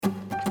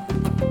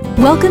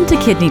Welcome to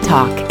Kidney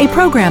Talk, a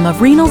program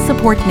of Renal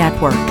Support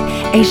Network,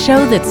 a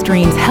show that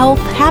streams health,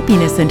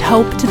 happiness, and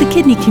hope to the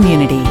kidney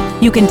community.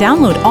 You can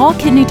download all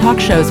Kidney Talk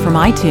shows from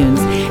iTunes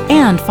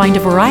and find a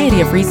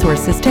variety of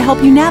resources to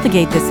help you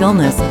navigate this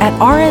illness at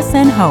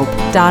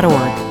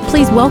rsnhope.org.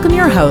 Please welcome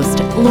your host,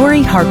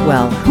 Lori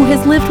Hartwell, who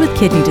has lived with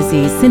kidney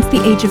disease since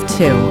the age of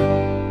 2.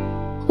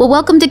 Well,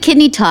 welcome to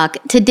Kidney Talk.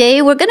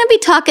 Today, we're going to be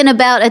talking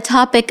about a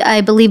topic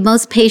I believe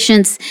most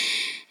patients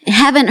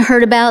haven't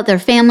heard about, their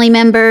family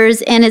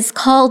members, and it's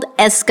called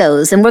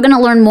ESCOs. And we're going to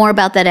learn more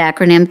about that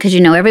acronym because,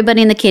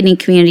 everybody in the kidney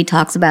community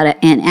talks about it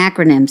in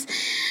acronyms.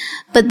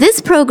 But this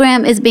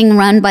program is being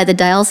run by the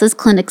Dialysis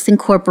Clinics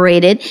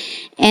Incorporated,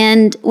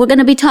 and we're going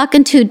to be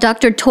talking to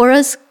Dr.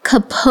 Toras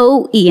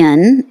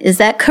Kapoian. Is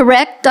that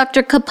correct,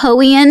 Dr.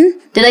 Kapoian?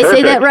 Did I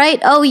say that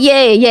right? Oh,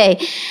 yay.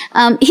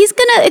 He's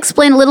going to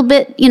explain a little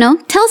bit,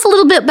 tell us a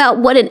little bit about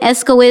what an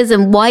ESCO is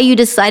and why you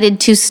decided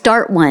to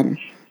start one.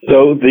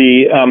 So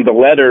the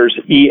letters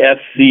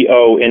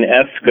ESCO in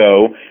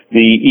ESCO, the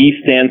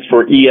E stands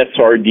for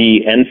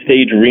ESRD,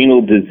 End-Stage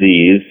Renal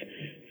Disease,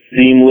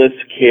 Seamless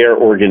Care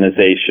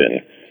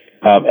Organization.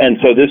 And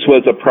so this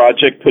was a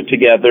project put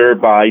together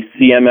by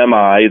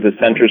CMMI, the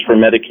Centers for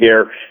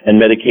Medicare and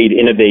Medicaid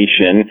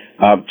Innovation,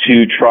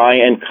 to try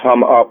and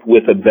come up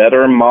with a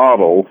better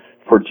model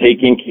for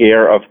taking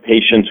care of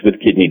patients with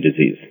kidney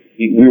disease.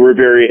 We were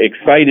very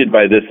excited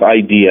by this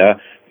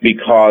idea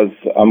because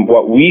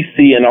what we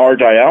see in our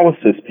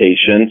dialysis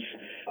patients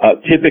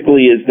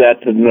typically is that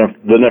the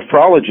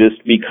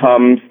nephrologist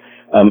becomes,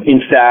 in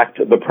fact,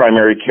 the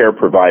primary care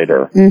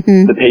provider.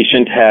 Mm-hmm. The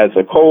patient has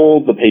a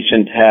cold, the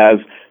patient has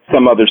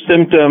some other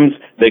symptoms,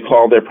 they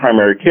call their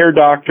primary care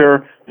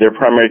doctor. Their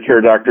primary care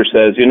doctor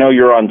says,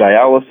 you're on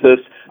dialysis.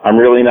 I'm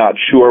really not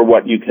sure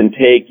what you can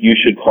take. You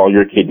should call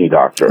your kidney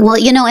doctor. Well,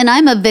 and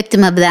I'm a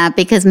victim of that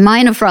because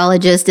my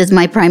nephrologist is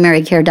my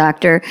primary care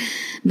doctor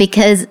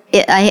because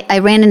I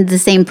ran into the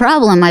same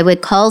problem. I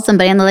would call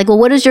somebody and they're like, well,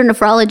 what does your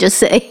nephrologist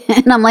say?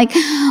 And I'm like,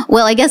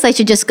 well, I guess I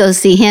should just go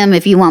see him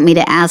if you want me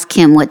to ask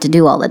him what to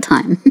do all the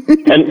time.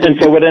 and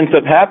so what ends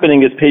up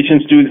happening is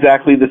patients do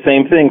exactly the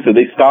same thing. So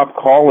they stop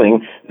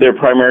calling their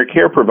primary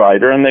care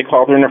provider and they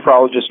call their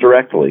nephrologist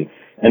directly.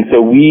 And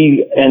so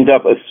we end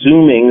up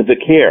assuming the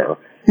care.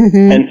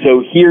 Mm-hmm. And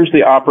so here's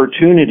the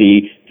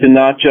opportunity to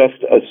not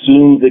just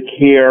assume the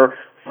care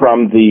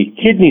from the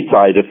kidney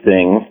side of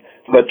things,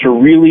 but to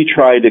really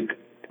try to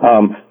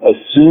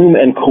assume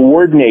and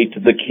coordinate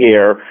the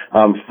care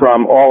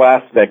from all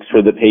aspects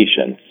for the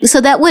patient. So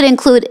that would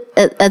include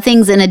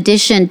things in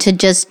addition to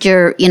just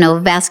your,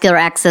 vascular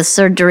access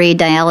surgery,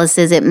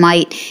 dialysis. It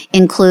might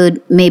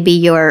include maybe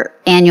your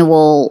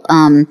annual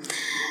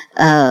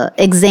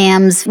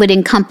exams would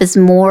encompass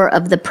more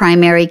of the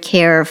primary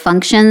care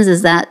functions.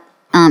 Is that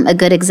a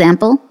good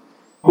example?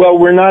 Well,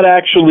 we're not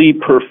actually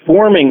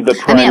performing the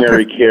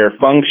primary care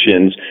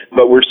functions,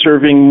 but we're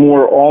serving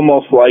more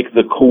almost like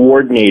the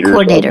coordinator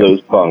of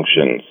those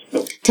functions.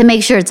 To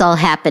make sure it's all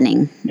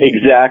happening.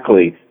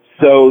 Exactly.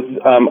 So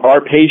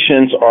our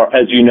patients are,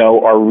 as you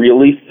know, are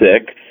really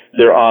sick.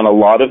 They're on a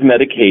lot of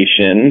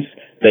medications.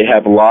 They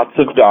have lots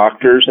of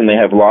doctors and they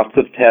have lots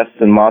of tests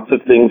and lots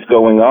of things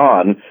going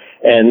on.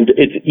 And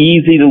it's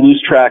easy to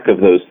lose track of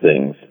those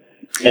things.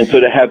 And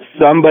so to have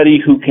somebody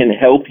who can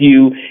help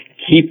you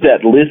keep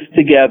that list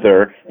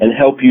together and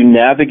help you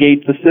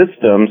navigate the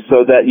system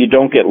so that you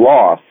don't get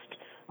lost,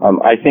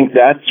 I think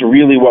that's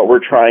really what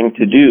we're trying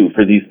to do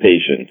for these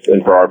patients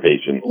and for our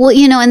patients. Well,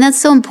 and that's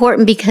so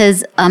important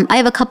because I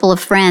have a couple of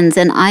friends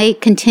and I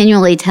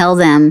continually tell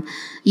them,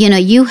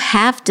 you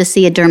have to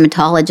see a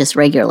dermatologist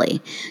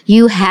regularly.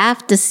 You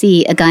have to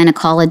see a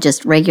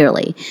gynecologist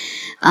regularly.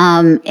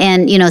 And,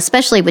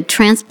 especially with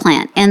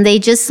transplant. And they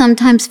just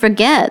sometimes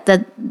forget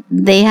that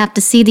they have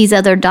to see these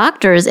other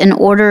doctors in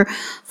order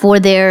for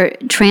their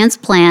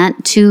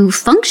transplant to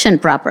function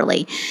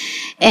properly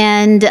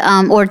and,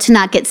 or to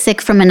not get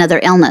sick from another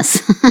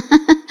illness.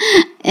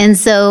 And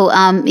so,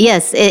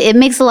 yes, it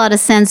makes a lot of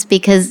sense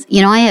because,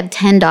 I have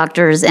 10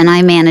 doctors and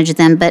I manage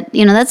them, but,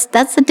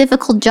 that's a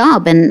difficult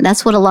job. And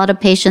that's what a lot of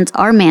patients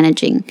are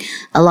managing,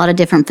 a lot of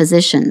different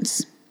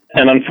physicians.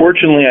 And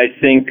unfortunately, I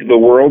think the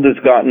world has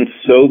gotten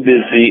so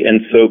busy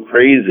and so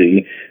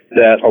crazy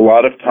that a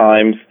lot of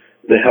times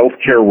the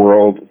healthcare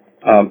world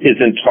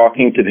isn't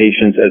talking to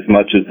patients as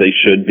much as they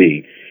should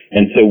be.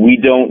 And so we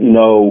don't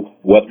know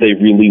what they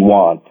really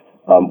want.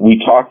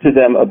 We talk to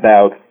them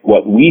about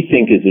what we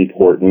think is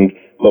important,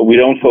 but we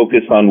don't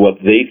focus on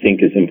what they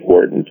think is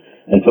important.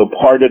 And so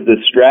part of the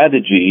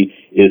strategy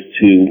is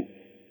to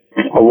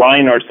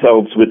align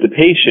ourselves with the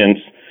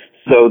patients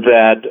so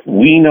that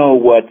we know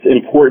what's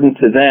important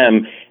to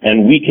them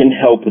and we can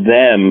help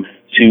them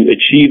to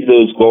achieve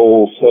those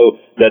goals so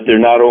that they're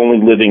not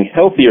only living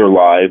healthier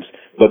lives,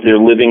 but they're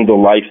living the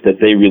life that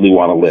they really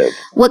want to live.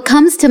 What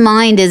comes to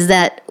mind is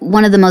that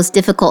one of the most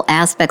difficult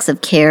aspects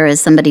of care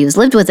as somebody who's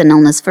lived with an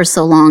illness for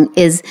so long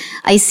is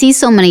I see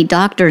so many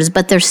doctors,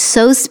 but they're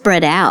so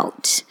spread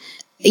out.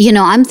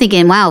 I'm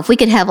thinking, wow, if we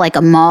could have like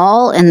a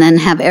mall and then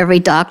have every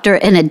doctor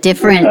in a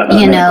different,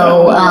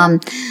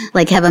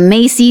 like have a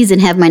Macy's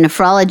and have my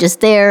nephrologist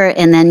there,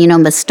 and then,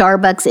 the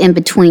Starbucks in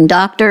between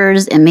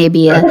doctors, and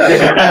maybe a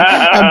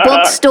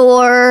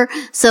bookstore.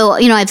 So,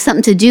 I have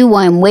something to do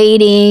while I'm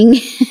waiting.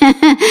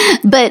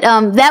 But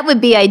that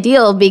would be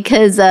ideal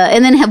because,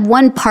 and then have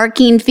one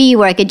parking fee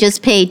where I could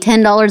just pay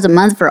 $10 a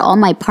month for all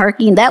my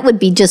parking. That would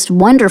be just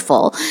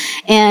wonderful.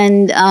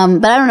 And,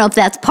 but I don't know if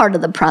that's part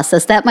of the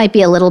process. That might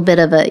be a little bit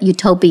of a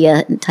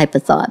utopia type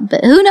of thought,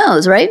 but who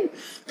knows, right?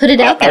 Put it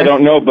out there. I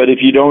don't know, but if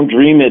you don't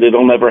dream it,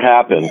 it'll never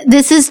happen.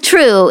 This is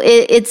true.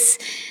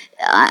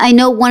 I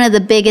know one of the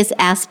biggest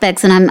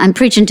aspects, and I'm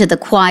preaching to the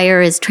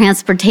choir, is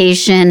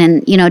transportation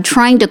and,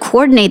 trying to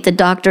coordinate the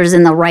doctors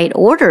in the right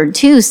order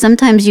too.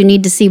 Sometimes you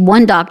need to see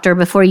one doctor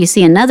before you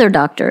see another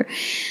doctor,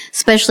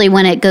 especially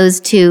when it goes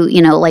to,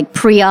 like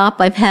pre-op.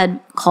 I've had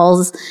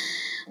calls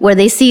where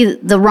they see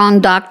the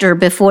wrong doctor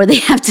before they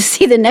have to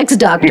see the next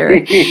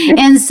doctor.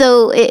 And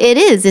so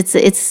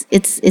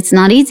it's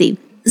not easy.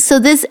 So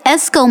this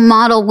ESCO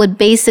model would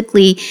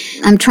basically,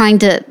 I'm trying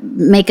to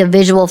make a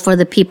visual for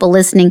the people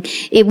listening.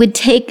 It would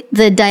take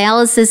the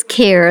dialysis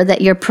care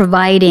that you're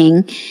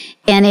providing,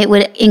 and it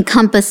would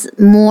encompass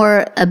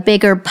a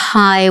bigger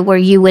pie where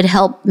you would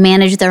help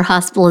manage their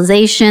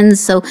hospitalizations.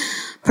 So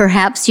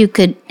perhaps you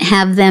could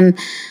have them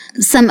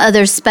some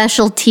other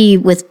specialty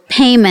with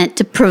payment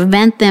to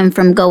prevent them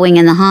from going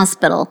in the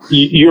hospital.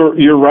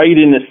 You're right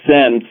in a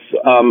sense.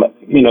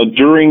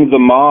 During the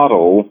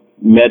model,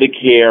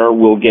 Medicare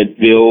will get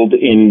billed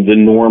in the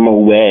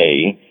normal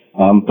way,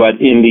 but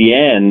in the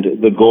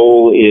end, the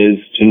goal is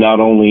to not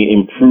only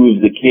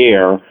improve the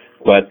care,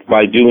 but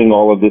by doing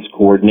all of this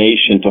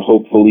coordination to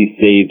hopefully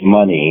save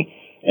money.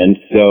 And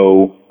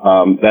so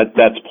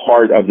that's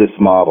part of this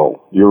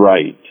model. You're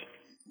right.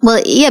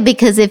 Well, yeah,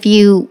 because if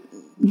you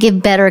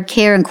give better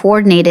care and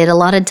coordinate it, a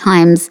lot of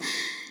times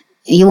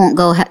you won't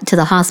go to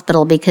the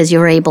hospital because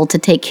you're able to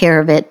take care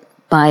of it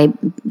by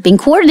being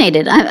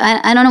coordinated.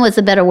 I don't know what's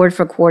a better word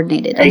for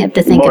coordinated. I have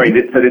to think. Lori,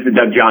 so this is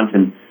Doug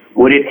Johnson.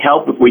 Would it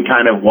help if we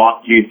kind of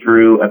walked you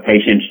through a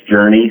patient's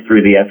journey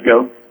through the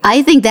ESCO?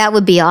 I think that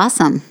would be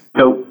awesome.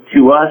 So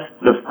to us,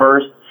 the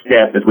first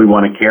step is we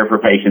want to care for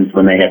patients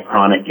when they have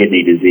chronic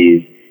kidney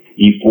disease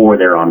before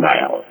they're on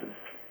dialysis.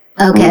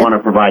 Okay. We want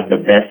to provide the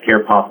best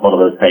care possible to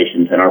those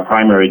patients, and our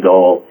primary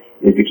goal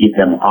is to keep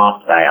them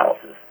off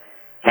dialysis.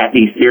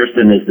 Kathy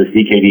Searson is the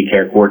CKD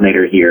care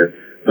coordinator here.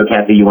 So,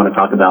 Kathy, you want to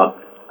talk about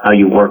how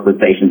you work with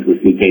patients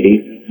with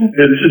CKD?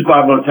 Yeah, this is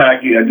Bob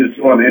Motaki. I just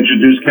want to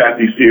introduce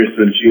Kathy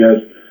Searson. She has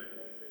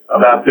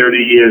about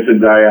 30 years in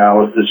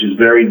dialysis. She's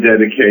very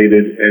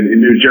dedicated, and in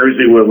New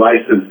Jersey, we're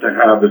licensed to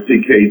have a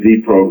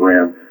CKD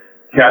program.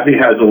 Kathy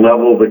has a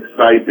level of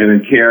excitement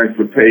in caring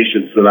for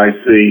patients that I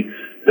see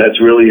that's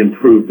really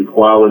improved the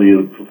quality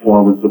of the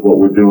performance of what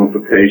we're doing for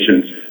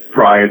patients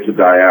prior to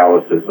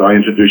dialysis. So I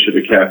introduce you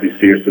to Kathy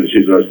Searson.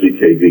 She's our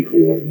CKD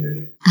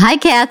coordinator. Hi,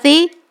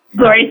 Kathy.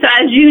 Lori, so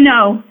as you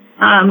know,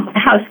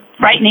 how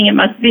frightening it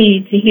must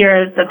be to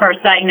hear the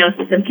first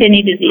diagnosis of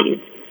kidney disease.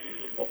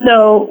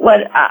 So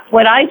what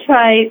I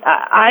try,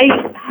 I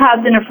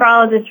have the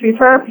nephrologist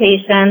refer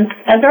patients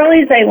as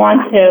early as they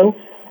want to.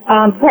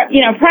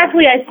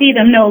 Preferably I see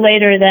them no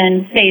later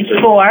than stage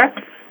 4,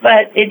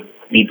 but it'd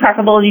be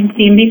preferable you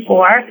see them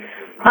before.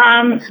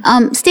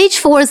 Stage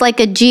 4 is like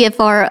a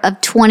GFR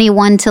of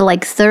 21 to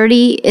like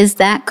 30. Is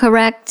that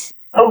correct?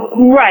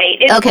 Oh,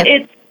 right.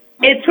 Okay.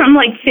 It's from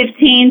like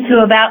 15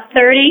 to about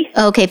 30.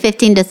 Okay,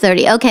 15 to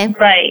 30. Okay.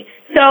 Right.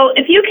 So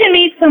if you can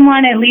meet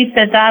someone at least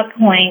at that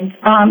point,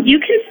 you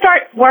can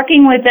start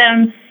working with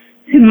them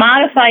to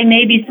modify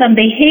maybe some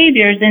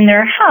behaviors in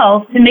their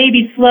health to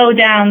maybe slow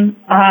down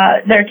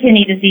their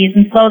kidney disease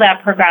and slow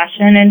that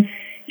progression and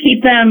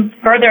keep them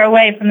further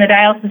away from the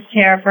dialysis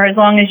chair for as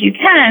long as you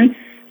can,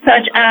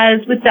 such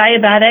as with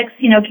diabetics,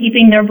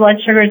 keeping their blood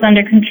sugars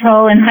under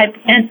control, and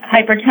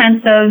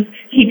hypertensives,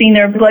 keeping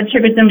their blood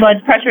sugars and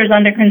blood pressures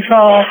under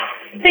control.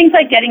 Things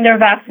like getting their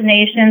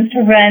vaccinations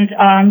to prevent,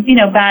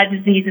 bad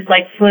diseases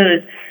like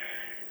flus.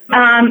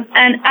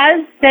 And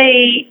as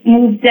they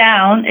move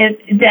down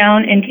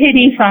in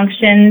kidney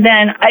function,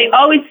 then I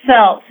always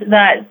felt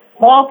that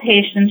all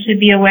patients should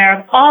be aware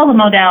of all the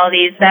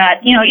modalities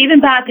that,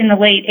 even back in the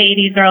late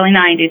 80s, early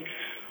 90s,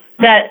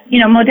 that,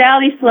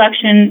 modality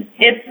selection,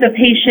 if the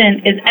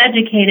patient is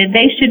educated,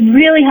 they should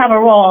really have a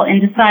role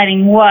in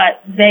deciding what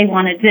they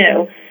want to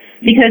do.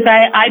 Because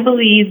I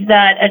believe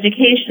that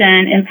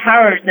education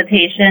empowers the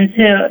patient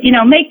to,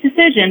 make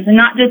decisions and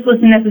not just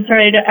listen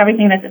necessarily to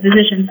everything that the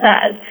physician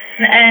says,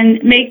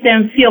 and make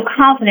them feel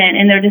confident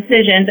in their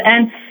decisions.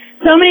 And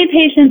so many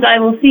patients I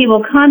will see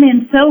will come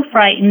in so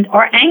frightened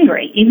or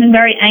angry, even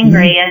very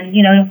angry, and,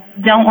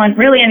 don't want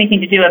really anything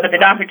to do with it, but the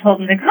doctor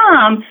told them to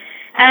come.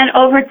 And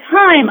over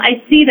time,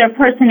 I see their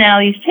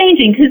personalities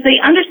changing because they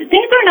understand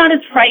things are not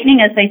as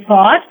frightening as they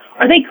thought,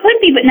 or they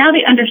could be, but now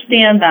they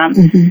understand them.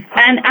 Mm-hmm.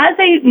 And as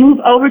they move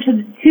over to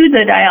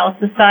the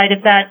dialysis side,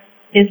 if that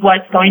is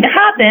what's going to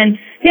happen,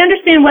 they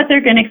understand what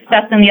they're going to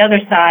expect on the other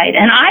side.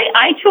 And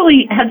I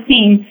truly have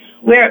seen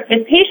where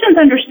if patients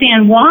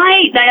understand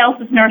why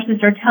dialysis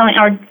nurses are telling,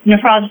 our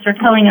nephrologists are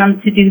telling them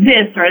to do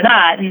this or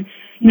that, and,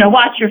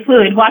 watch your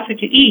fluid, watch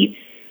what you eat,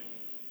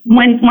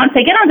 once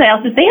they get on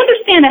dialysis, they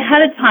understand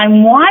ahead of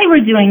time why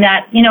we're doing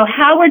that,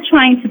 how we're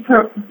trying to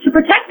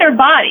protect their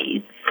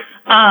bodies.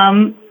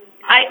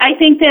 I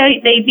think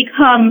they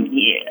become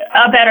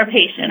a better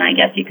patient, I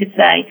guess you could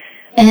say.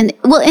 And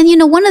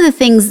one of the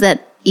things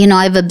that,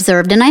 I've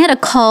observed, and I had a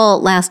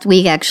call last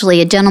week,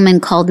 actually, a gentleman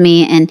called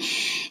me, and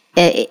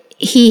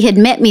he had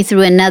met me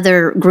through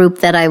another group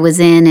that I was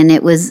in, and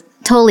it was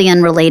totally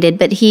unrelated,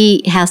 but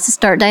he has to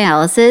start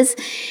dialysis.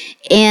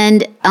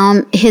 And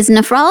his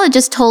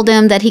nephrologist told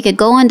him that he could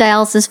go on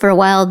dialysis for a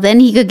while, then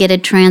he could get a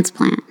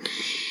transplant.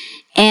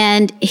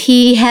 And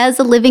he has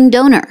a living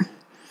donor.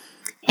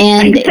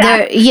 And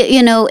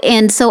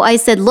and so I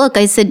said,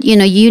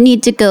 you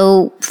need to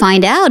go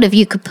find out if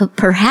you could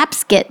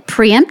perhaps get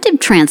preemptive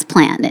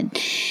transplanted.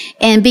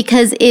 And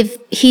because if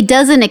he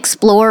doesn't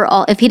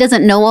if he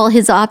doesn't know all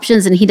his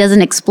options and he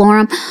doesn't explore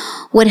them,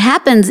 what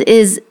happens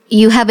is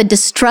you have a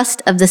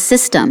distrust of the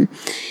system.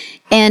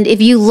 And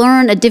if you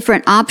learn a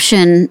different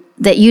option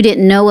that you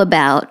didn't know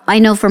about, I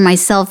know for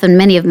myself and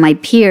many of my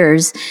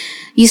peers,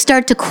 you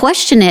start to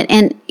question it.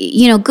 And,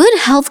 good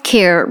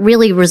healthcare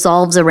really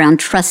resolves around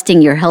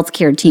trusting your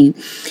healthcare team.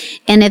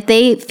 And if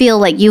they feel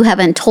like you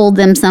haven't told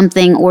them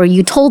something, or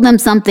you told them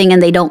something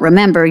and they don't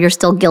remember, you're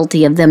still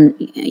guilty of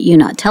you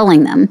not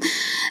telling them,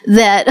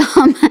 that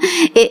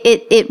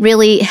it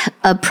really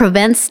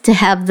prevents to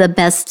have the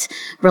best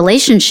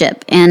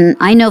relationship. And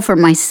I know for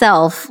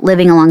myself,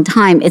 living a long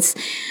time,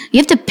 you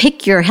have to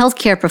pick your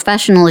healthcare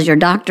professionals, your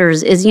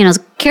doctors, as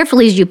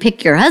carefully as you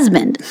pick your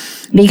husband,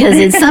 because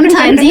it's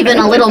sometimes even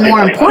a little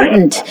more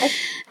important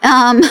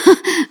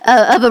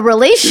of a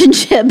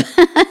relationship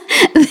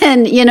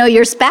than,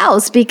 your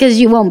spouse, because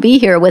you won't be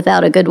here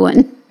without a good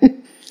one.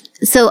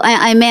 So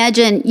I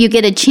imagine you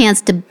get a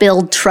chance to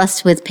build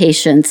trust with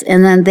patients,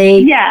 and then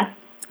they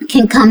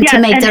can come to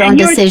make their own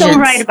decisions. You're so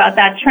right about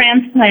that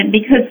transplant,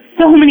 because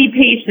so many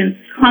patients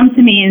come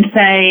to me and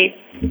say,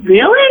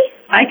 really?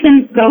 I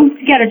can go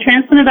get a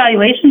transplant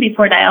evaluation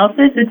before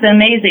dialysis? It's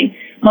amazing.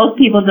 Most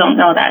people don't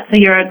know that, so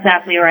you're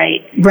exactly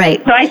right.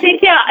 Right. So I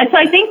think,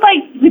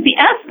 like with the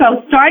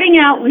ESCO, starting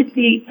out with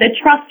the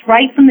trust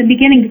right from the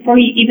beginning before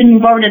you even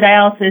move over to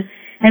dialysis,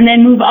 and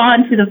then move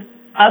on to the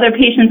other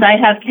patients. I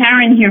have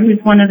Karen here, who's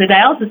one of the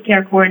dialysis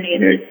care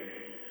coordinators.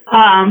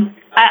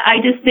 I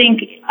just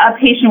think a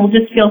patient will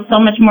just feel so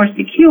much more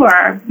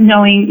secure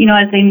knowing,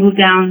 as they move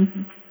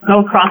down,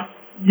 go across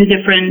the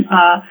different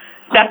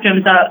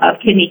spectrums of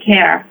kidney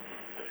care.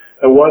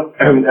 And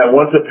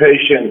once a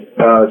patient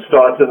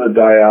starts in the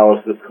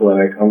dialysis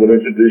clinic, I'm going to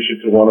introduce you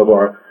to one of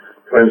our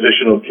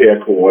transitional care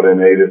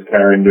coordinators,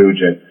 Karen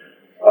Nugent.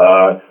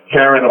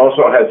 Karen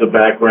also has a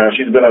background.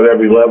 She's been at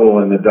every level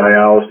in the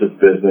dialysis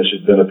business.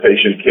 She's been a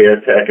patient care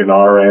tech, an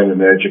RN,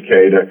 an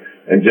educator,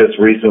 and just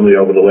recently,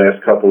 over the last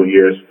couple of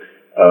years,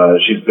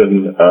 she's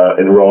been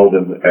enrolled,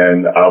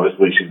 and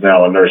obviously she's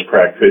now a nurse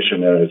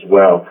practitioner as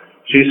well.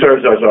 She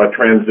serves as our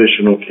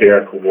transitional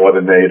care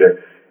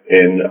coordinator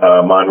in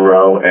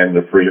Monroe and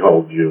the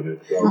Freehold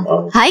unit.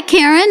 So, hi,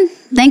 Karen.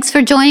 Thanks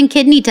for joining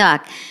Kidney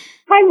Talk.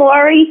 Hi,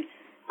 Lori.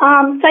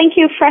 Thank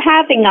you for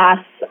having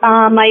us.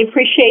 I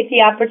appreciate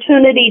the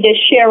opportunity to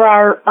share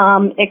our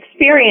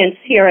experience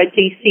here at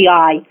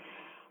DCI.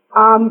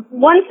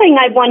 One thing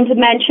I wanted to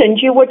mention,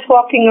 you were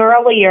talking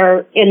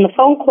earlier in the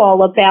phone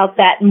call about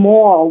that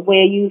mall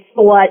where you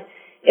thought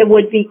it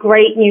would be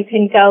great and you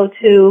can go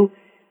to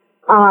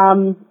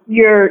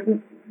your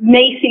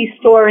Macy's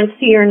store and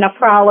see your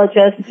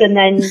nephrologist, and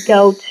then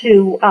go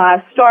to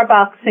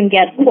Starbucks and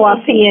get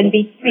coffee and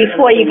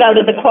before you go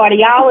to the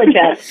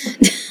cardiologist.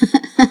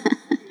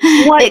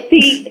 What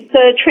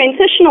the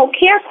transitional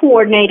care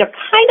coordinator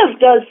kind of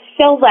does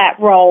fill that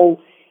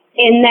role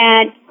in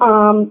that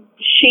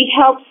she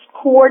helps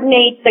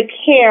coordinate the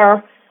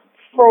care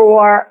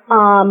for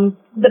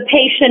the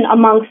patient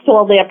amongst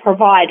all their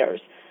providers.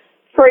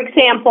 For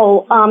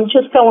example,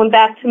 just going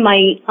back to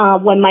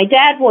when my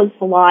dad was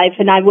alive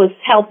and I was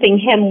helping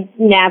him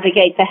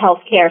navigate the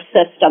healthcare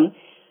system,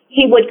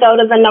 he would go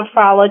to the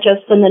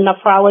nephrologist and the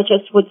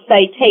nephrologist would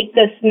say, take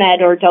this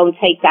med or don't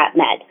take that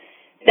med.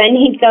 Then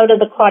he'd go to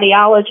the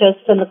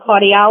cardiologist and the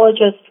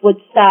cardiologist would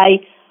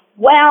say,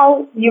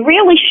 well, you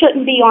really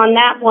shouldn't be on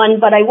that one,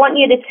 but I want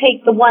you to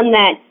take the one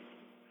that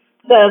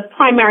the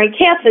primary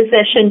care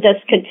physician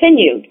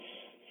discontinued.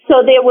 So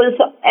it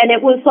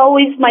was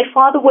always, my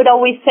father would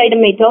always say to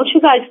me, don't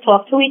you guys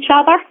talk to each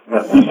other?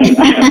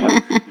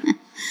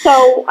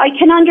 So I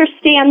can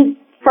understand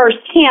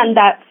firsthand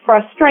that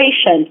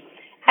frustration.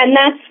 And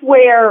that's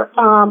where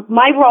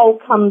my role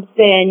comes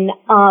in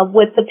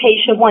with the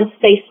patient once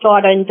they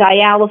start on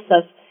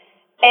dialysis.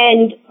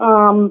 And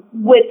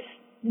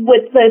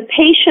with the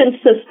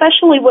patients,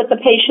 especially with the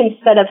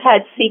patients that have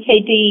had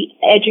CKD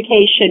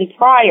education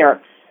prior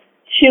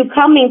to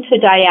coming to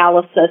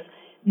dialysis,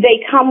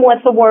 they come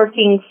with a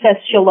working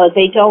fistula.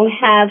 They don't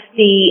have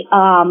the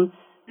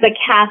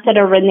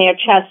catheter in their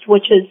chest,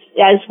 which is,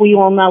 as we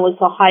all know, is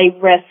a high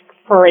risk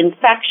for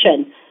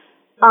infection.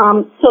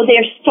 So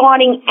they're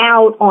starting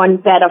out on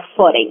better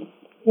footing.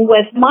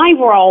 With my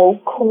role,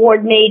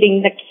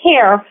 coordinating the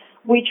care,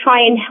 we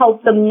try and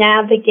help them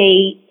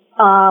navigate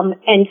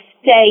and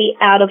stay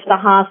out of the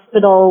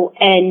hospital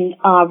and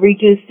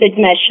reduce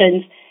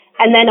admissions.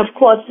 And then, of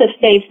course, if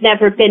they've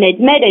never been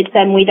admitted,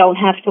 then we don't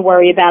have to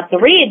worry about the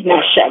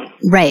readmission.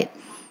 Right.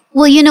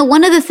 Well,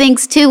 one of the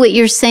things, too, what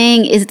you're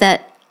saying is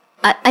that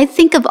I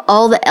think of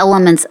all the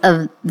elements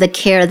of the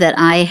care that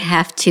I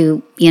have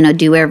to,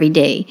 do every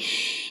day.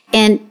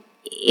 And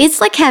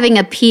it's like having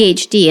a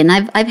PhD, and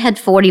I've had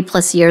 40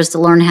 plus years to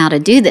learn how to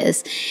do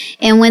this.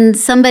 And when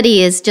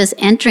somebody is just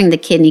entering the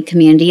kidney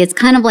community, it's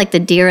kind of like the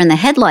deer in the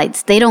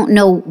headlights. They don't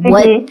know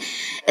what,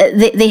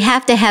 they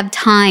have to have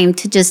time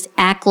to just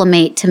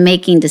acclimate to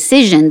making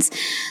decisions.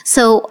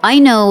 So I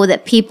know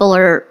that people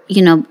are,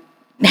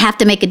 have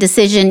to make a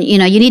decision, you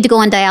need to go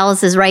on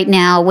dialysis right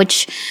now,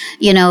 which,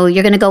 you're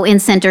going to go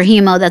in-center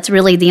hemo. That's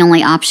really the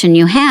only option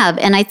you have.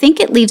 And I think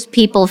it leaves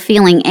people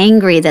feeling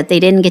angry that they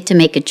didn't get to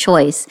make a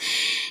choice.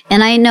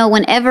 And I know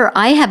whenever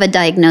I have a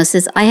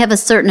diagnosis, I have a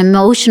certain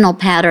emotional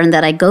pattern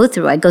that I go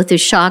through. I go through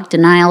shock,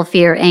 denial,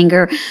 fear,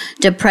 anger,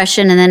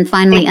 depression, and then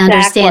finally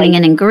understanding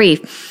and in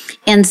grief.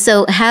 And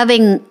so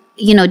having,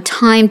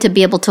 time to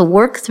be able to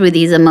work through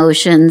these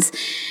emotions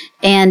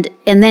and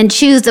then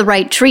choose the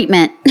right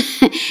treatment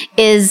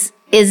is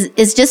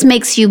just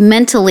makes you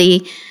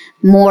mentally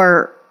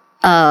more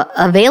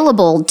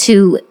available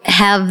to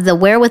have the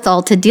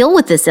wherewithal to deal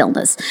with this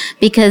illness,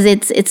 because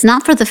it's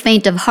not for the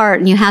faint of heart,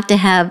 and you have to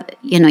have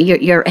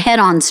your head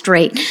on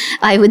straight,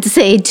 I would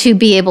say, to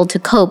be able to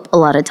cope a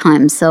lot of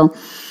times. So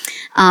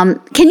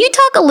can you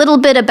talk a little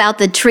bit about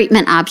the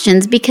treatment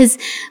options? Because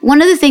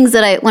one of the things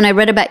that when I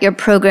read about your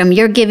program,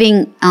 you're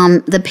giving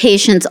the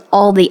patients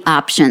all the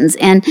options.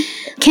 And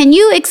can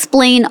you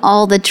explain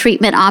all the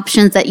treatment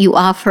options that you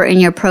offer in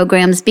your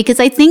programs?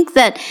 Because I think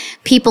that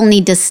people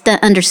need to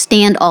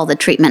understand all the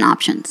treatment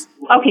options.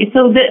 Okay,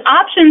 so the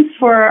options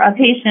for a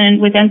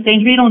patient with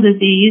end-stage renal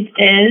disease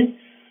is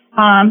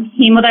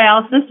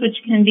hemodialysis,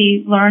 which can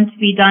be learned to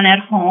be done at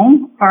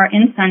home or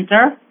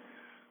in-center.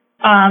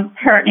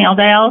 Peritoneal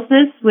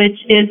dialysis, which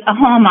is a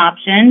home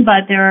option,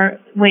 but there are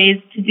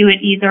ways to do it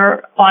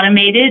either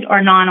automated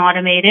or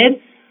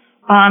non-automated.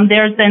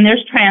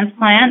 There's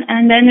transplant,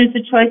 and then there's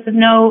the choice of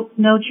no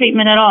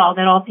treatment at all,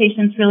 that all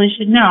patients really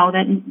should know,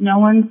 that no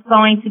one's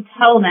going to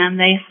tell them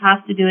they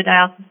have to do a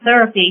dialysis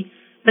therapy,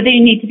 but they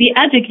need to be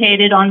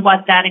educated on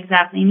what that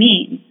exactly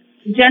means.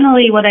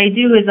 Generally, what I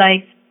do is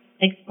I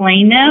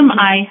explain them.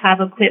 I have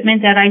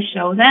equipment that I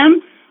show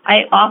them.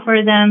 I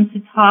offer them to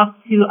talk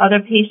to other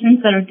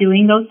patients that are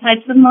doing those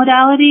types of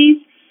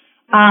modalities.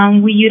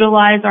 We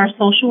utilize our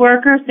social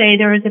worker. Say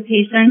there is a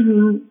patient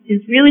who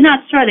is really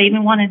not sure they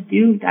even want to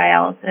do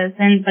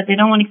dialysis, but they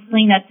don't want to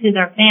explain that to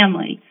their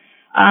family.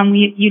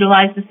 We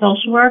utilize the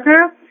social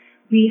worker.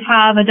 We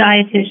have a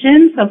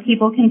dietitian, so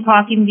people can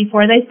talk even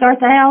before they start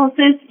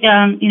dialysis.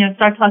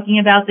 Start talking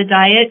about the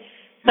diet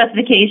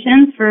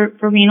specifications for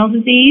renal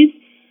disease.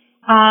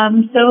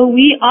 So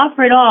we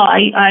offer it all.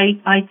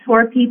 I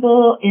tour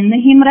people in the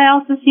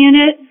hemodialysis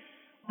unit.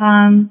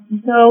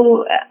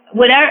 So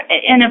whatever,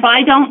 and if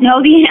I don't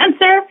know the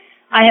answer,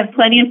 I have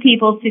plenty of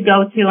people to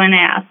go to and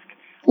ask.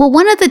 Well,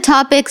 one of the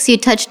topics you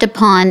touched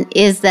upon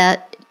is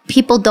that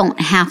people don't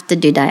have to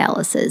do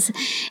dialysis.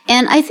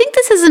 And I think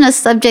this isn't a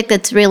subject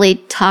that's really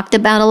talked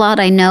about a lot.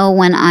 I know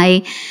when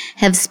I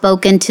have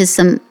spoken to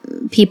some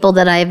people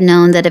that I've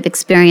known that have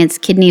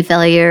experienced kidney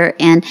failure,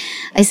 and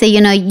I say,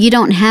 you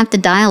don't have to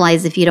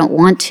dialyze if you don't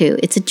want to.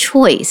 It's a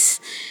choice,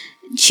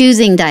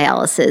 choosing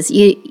dialysis.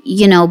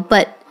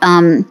 But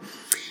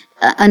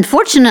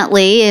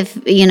unfortunately, if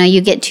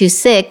you get too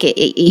sick,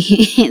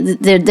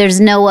 there's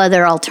no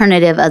other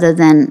alternative other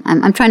than,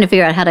 I'm trying to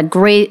figure out how to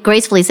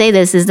gracefully say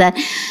this, is that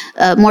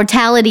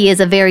mortality is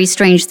a very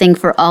strange thing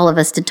for all of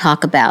us to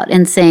talk about,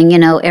 and saying,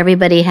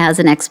 everybody has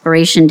an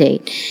expiration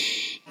date.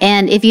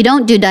 And if you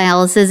don't do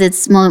dialysis,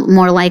 it's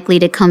more likely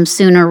to come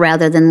sooner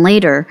rather than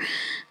later.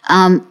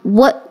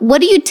 What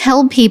do you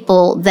tell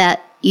people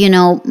that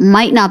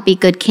might not be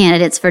good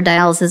candidates for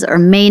dialysis, or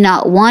may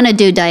not want to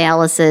do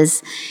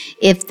dialysis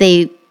if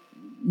they,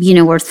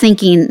 were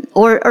thinking,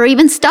 or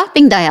even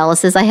stopping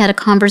dialysis? I had a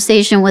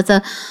conversation with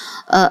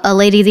a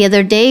lady the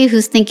other day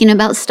who's thinking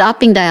about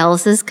stopping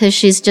dialysis because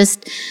she's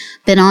just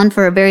been on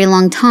for a very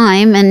long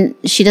time and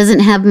she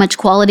doesn't have much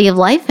quality of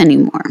life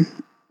anymore.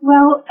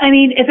 Well,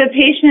 if a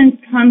patient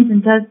comes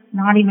and does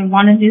not even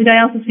want to do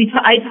dialysis,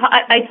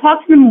 I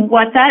talk to them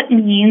what that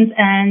means,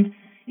 and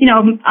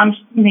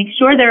make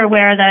sure they're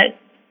aware that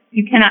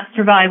you cannot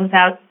survive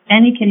without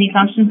any kidney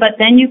function, but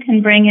then you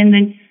can bring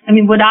in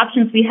what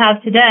options we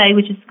have today,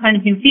 which is kind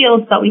of new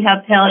fields, but we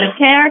have palliative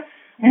care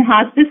and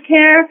hospice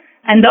care,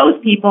 and those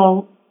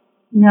people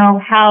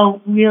know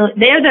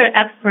they're the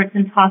experts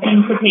in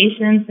talking to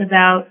patients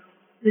about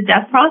the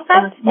death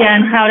process,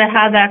 and how to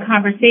have that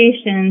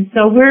conversation.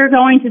 So we're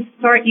going to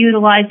start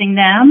utilizing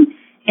them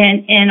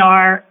in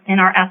our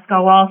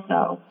ESCO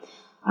also.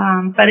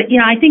 But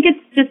I think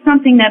it's just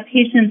something that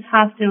patients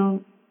have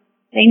to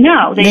They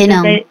know. They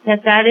know.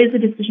 That is a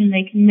decision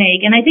they can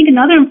make. And I think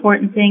another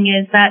important thing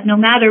is that no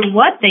matter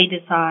what they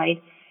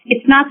decide,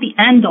 it's not the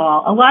end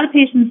all. A lot of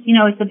patients,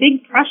 it's a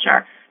big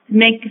pressure to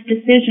make a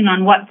decision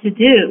on what to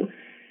do.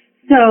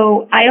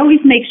 So I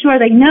always make sure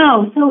they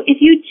know. So if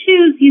you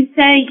choose, you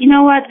say, you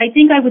know what, I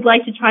think I would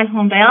like to try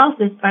home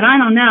dialysis, but I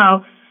don't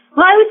know.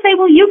 Well, I would say,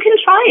 well, you can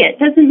try it.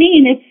 Doesn't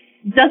mean if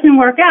it doesn't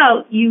work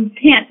out, you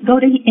can't go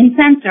to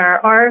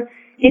in-center. Or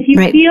if you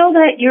feel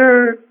that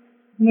you're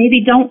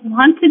maybe don't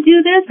want to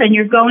do this and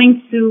you're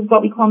going to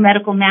what we call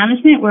medical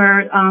management,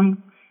 where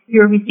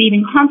you're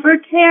receiving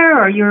comfort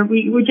care, or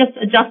we're just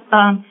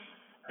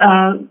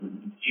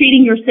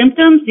treating your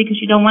symptoms because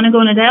you don't want to go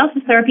into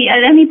dialysis therapy.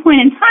 At any point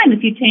in time,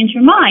 if you change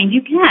your mind,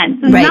 you can.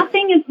 So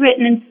nothing is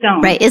written in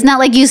stone. Right. It's not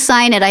like you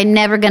sign it, I'm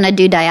never going to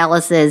do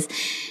dialysis.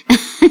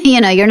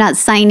 You're not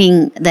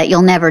signing that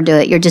you'll never do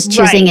it. You're just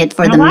choosing it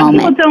for the moment. A lot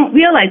of people don't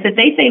realize that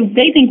they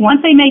think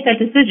once they make that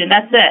decision,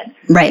 that's it.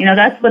 Right.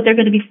 That's what they're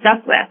going to be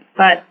stuck with.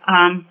 But,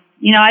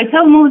 I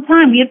tell them all the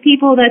time, we have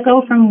people that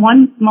go from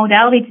one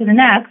modality to the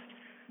next,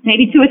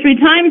 maybe 2 or 3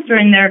 times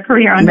during their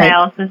career on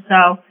dialysis.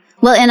 So.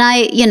 Well, and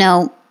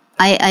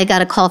I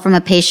got a call from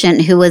a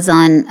patient who was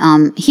on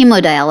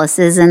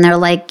hemodialysis, and they're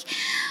like,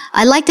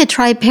 I like to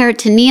try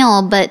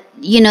peritoneal, but,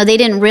 they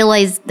didn't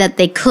realize that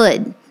they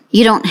could.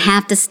 You don't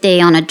have to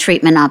stay on a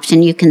treatment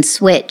option. You can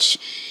switch,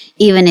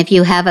 even if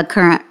you have a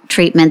current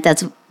treatment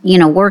that's,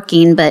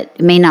 working, but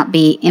it may not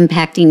be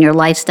impacting your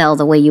lifestyle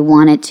the way you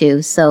want it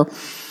to. So,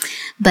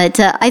 but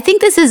I think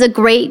this is a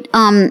great,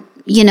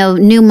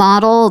 new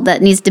model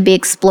that needs to be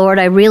explored.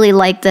 I really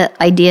like the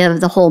idea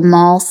of the whole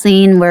mall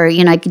scene where,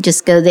 I could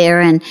just go there,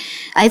 and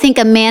I think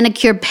a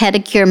manicure,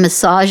 pedicure,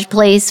 massage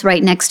place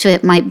right next to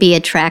it might be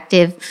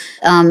attractive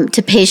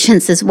to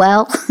patients as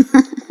well.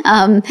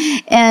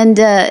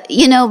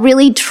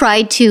 Really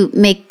try to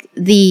make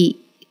the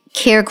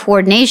care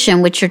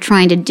coordination, which you're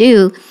trying to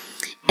do,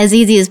 as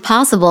easy as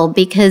possible,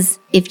 because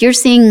if you're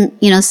seeing,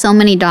 so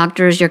many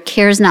doctors, your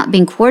care is not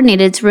being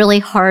coordinated, it's really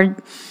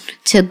hard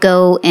to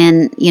go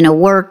and,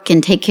 work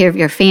and take care of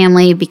your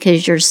family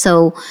because you're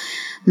so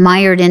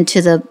mired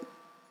into the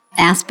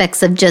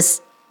aspects of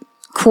just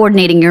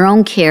coordinating your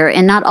own care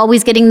and not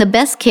always getting the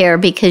best care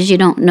because you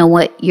don't know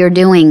what you're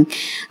doing.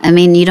 I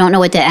mean, you don't know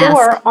what to ask.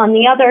 Or on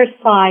the other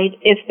side,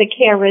 if the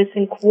care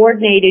isn't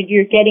coordinated,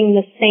 you're getting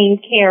the same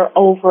care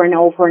over and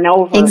over and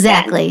over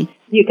Exactly. again.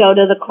 You go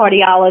to the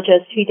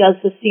cardiologist, he does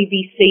the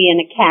CBC and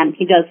a chem,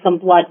 he does some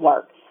blood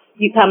work.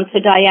 You come to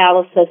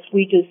dialysis,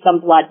 we do some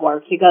blood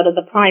work. You go to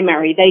the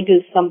primary, they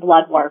do some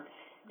blood work.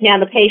 Now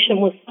the patient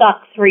was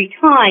stuck 3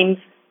 times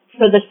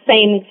for the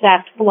same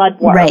exact blood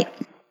work. Right.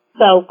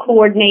 So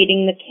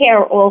coordinating the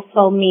care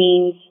also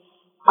means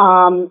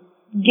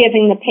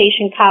giving the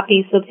patient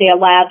copies of their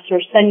labs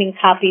or sending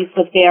copies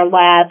of their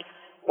labs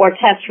or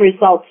test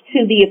results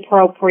to the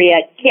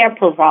appropriate care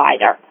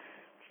provider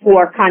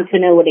for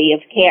continuity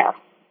of care.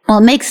 Well,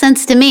 it makes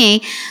sense to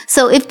me.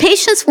 So if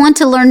patients want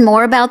to learn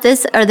more about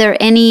this, are there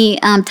any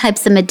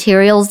types of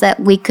materials that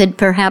we could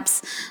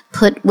perhaps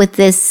put with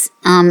this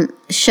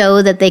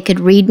show that they could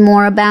read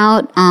more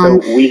about? So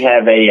we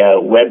have a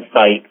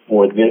website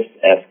for this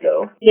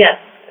ESCO. Yes,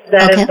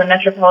 that is the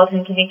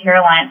Metropolitan Kidney Care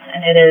Alliance,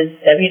 and it is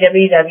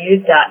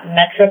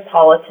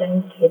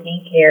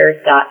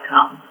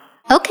www.metropolitankidneycare.com.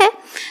 Okay.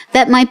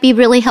 That might be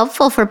really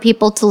helpful for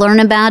people to learn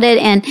about it.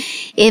 And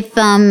if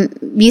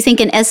you think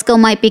an ESCO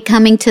might be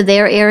coming to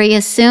their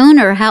area soon,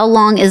 or how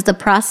long is the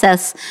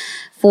process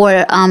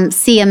for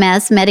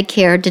CMS,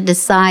 Medicare, to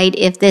decide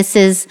if this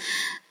is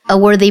a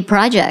worthy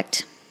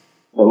project?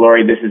 Well,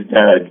 Lori, this is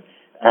Doug.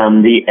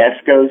 The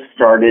ESCOs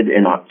started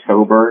in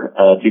October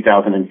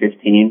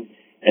 2015,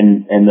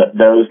 and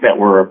those that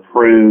were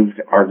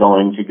approved are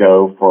going to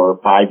go for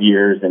 5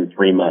 years and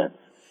 3 months.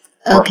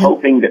 We're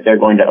hoping that they're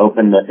going to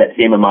that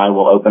CMMI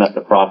will open up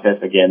the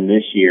process again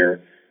this year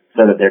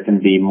so that there can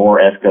be more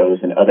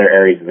ESCOs in other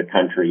areas of the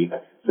country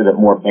so that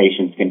more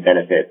patients can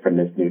benefit from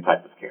this new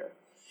type of care.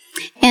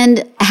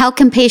 And how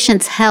can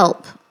patients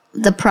help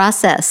the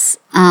process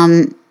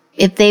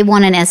if they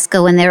want an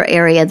ESCO in their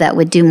area that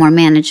would do more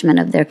management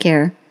of their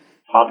care?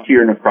 Talk to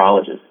your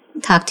nephrologist.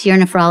 Talk to your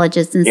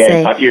nephrologist and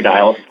say... talk to your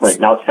dialysis clinic.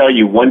 And I'll tell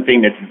you one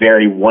thing that's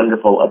very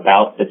wonderful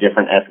about the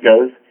different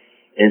ESCOs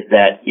is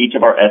that each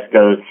of our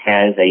ESCOs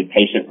has a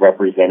patient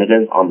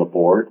representative on the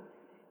board.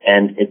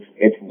 And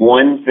it's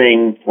one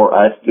thing for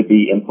us to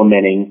be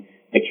implementing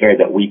the care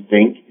that we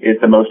think is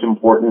the most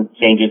important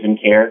changes in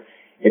care.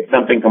 It's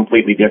something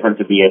completely different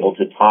to be able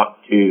to talk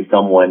to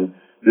someone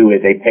who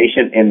is a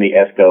patient in the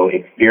ESCO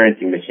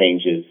experiencing the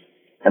changes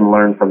and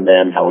learn from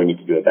them how we need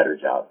to do a better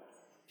job.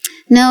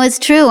 No, it's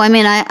true. I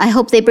mean, I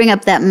hope they bring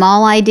up that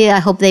mall idea. I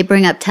hope they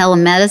bring up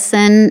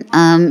telemedicine.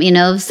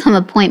 Some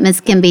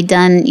appointments can be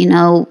done,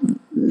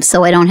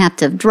 so I don't have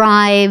to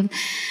drive.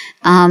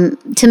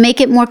 to make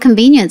it more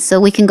convenient so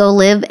we can go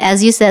live,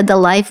 as you said, the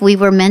life we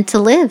were meant to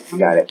live.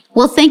 Got it.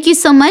 Well, thank you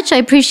so much. I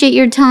appreciate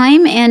your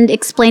time and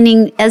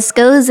explaining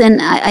ESCOs.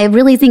 And I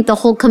really think the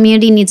whole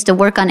community needs to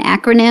work on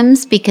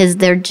acronyms because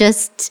there are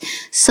just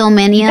so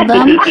many of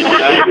them.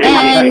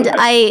 And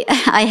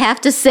I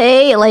have to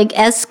say, like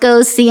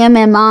ESCO,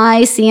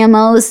 CMMI,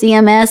 CMO,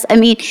 CMS, I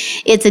mean,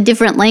 it's a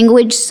different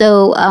language.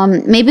 So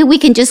maybe we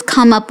can just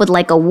come up with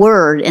like a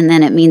word and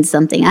then it means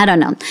something. I don't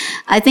know.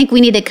 I think we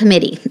need a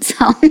committee. So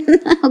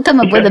I'll come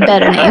up with a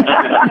better name.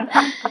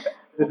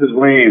 This is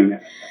Wayne.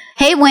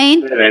 Hey,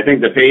 Wayne. I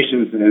think the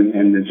patients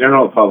and the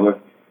general public,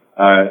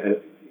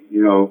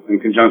 in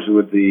conjunction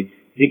with the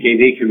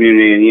CKD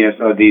community and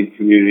ESRD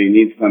community,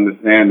 needs to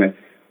understand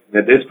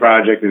that this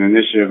project and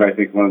initiative, I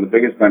think one of the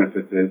biggest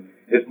benefits is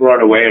it's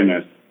brought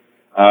awareness.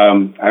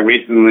 I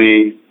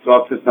recently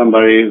talked to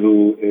somebody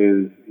who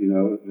is,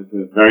 just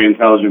a very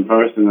intelligent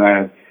person.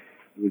 I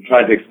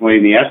tried to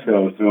explain the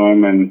ESCO to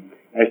him, and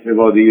I said,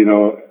 well, do you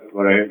know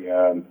what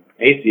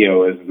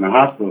ACO is in the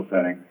hospital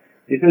setting?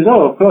 He says,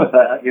 oh, of course,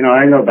 I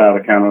know about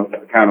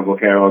accountable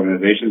care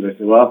organizations. I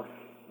said, well,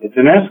 it's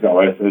an ESCO.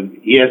 I said,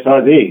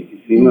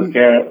 ESRD, Seamless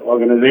Care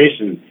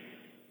Organization.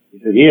 He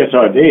said,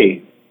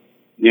 ESRD,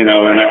 and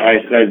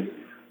I said,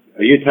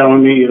 are you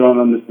telling me you don't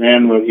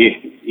understand what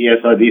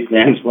ESRD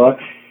stands for?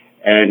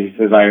 And he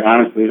says, I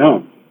honestly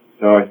don't.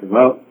 So I said,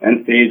 well,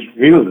 end-stage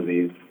renal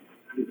disease.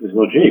 He says,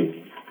 well,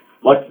 gee,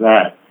 what's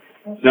that?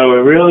 So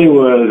it really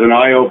was an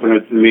eye-opener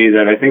to me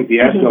that I think the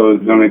ESCO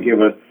is going to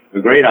give us a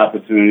great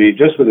opportunity,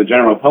 just for the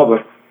general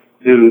public,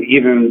 to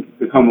even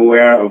become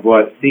aware of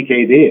what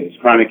CKD is,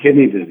 chronic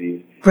kidney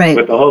disease, right,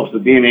 with the hopes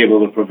of being able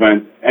to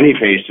prevent any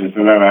patient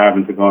from ever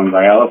having to go on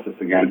dialysis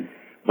again.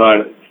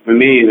 But for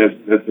me,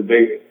 that's a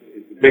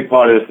big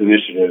part of this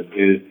initiative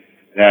is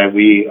that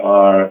we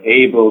are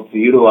able to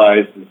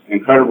utilize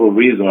incredible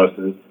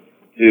resources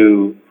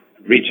to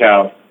reach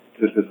out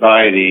to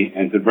society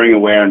and to bring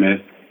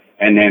awareness,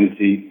 and then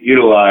to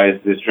utilize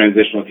this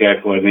transitional care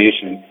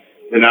coordination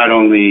to not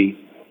only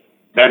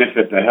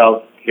benefit the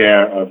health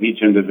care of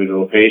each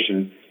individual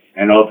patient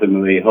and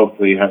ultimately,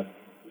 hopefully, have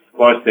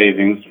cost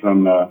savings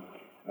from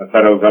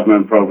federal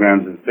government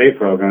programs and state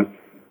programs,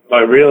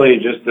 but really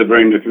just to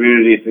bring the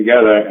communities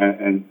together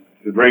and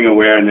to bring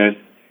awareness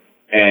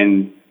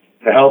and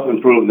to help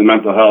improve the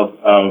mental health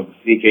of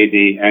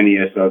CKD and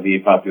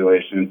ESRD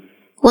population.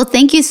 Well,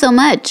 thank you so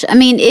much. I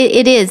mean,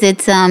 it is.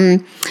 It's. I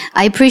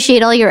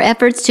appreciate all your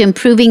efforts to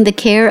improving the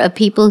care of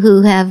people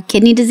who have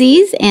kidney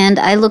disease, and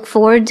I look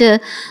forward to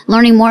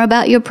learning more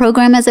about your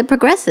program as it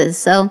progresses.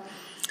 So,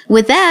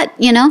 with that,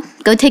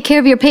 go take care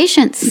of your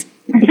patients.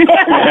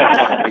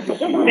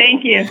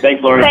 Thank you.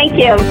 Thanks, Laura. Thank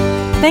you.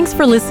 Thanks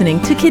for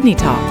listening to Kidney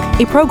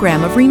Talk, a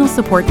program of Renal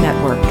Support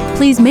Network.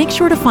 Please make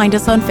sure to find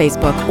us on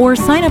Facebook or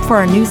sign up for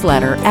our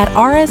newsletter at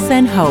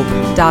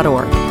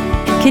rsnhope.org.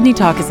 Kidney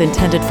Talk is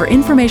intended for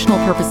informational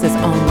purposes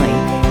only.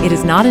 It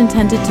is not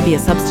intended to be a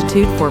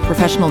substitute for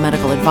professional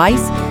medical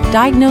advice,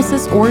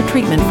 diagnosis, or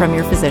treatment from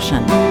your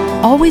physician.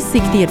 Always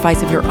seek the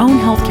advice of your own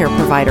healthcare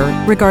provider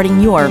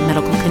regarding your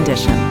medical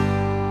condition.